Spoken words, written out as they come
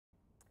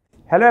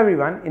Hello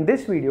everyone, in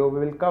this video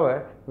we will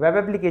cover web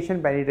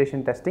application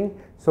penetration testing.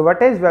 So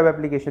what is web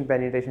application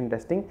penetration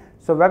testing?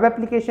 So web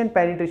application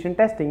penetration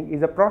testing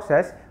is a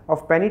process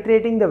of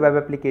penetrating the web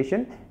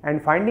application and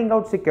finding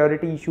out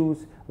security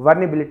issues,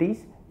 vulnerabilities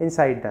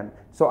inside them.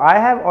 So I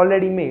have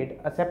already made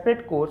a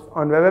separate course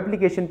on web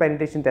application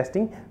penetration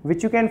testing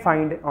which you can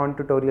find on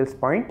tutorials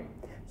point.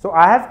 So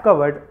I have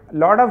covered a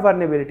lot of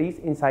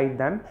vulnerabilities inside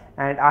them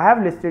and I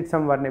have listed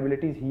some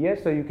vulnerabilities here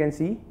so you can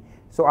see.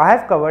 So I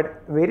have covered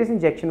various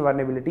injection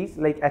vulnerabilities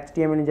like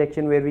HTML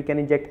injection, where we can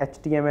inject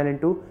HTML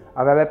into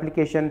a web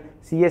application,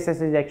 CSS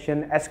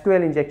injection,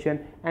 SQL injection,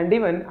 and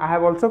even I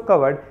have also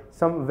covered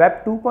some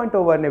web 2.0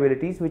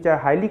 vulnerabilities which are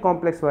highly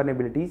complex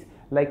vulnerabilities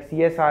like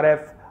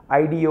CSRF,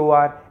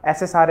 IDOR,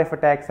 SSRF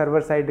attack, server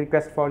side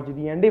request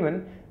forgery, and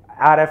even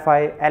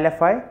RFI,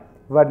 LFI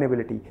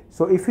vulnerability.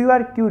 So if you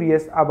are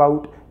curious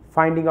about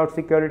finding out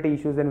security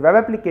issues in web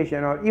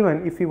application, or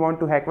even if you want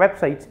to hack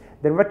websites,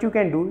 then what you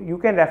can do, you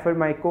can refer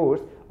my course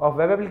of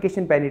web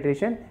application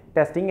penetration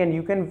testing and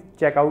you can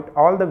check out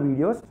all the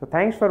videos. So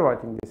thanks for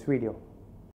watching this video.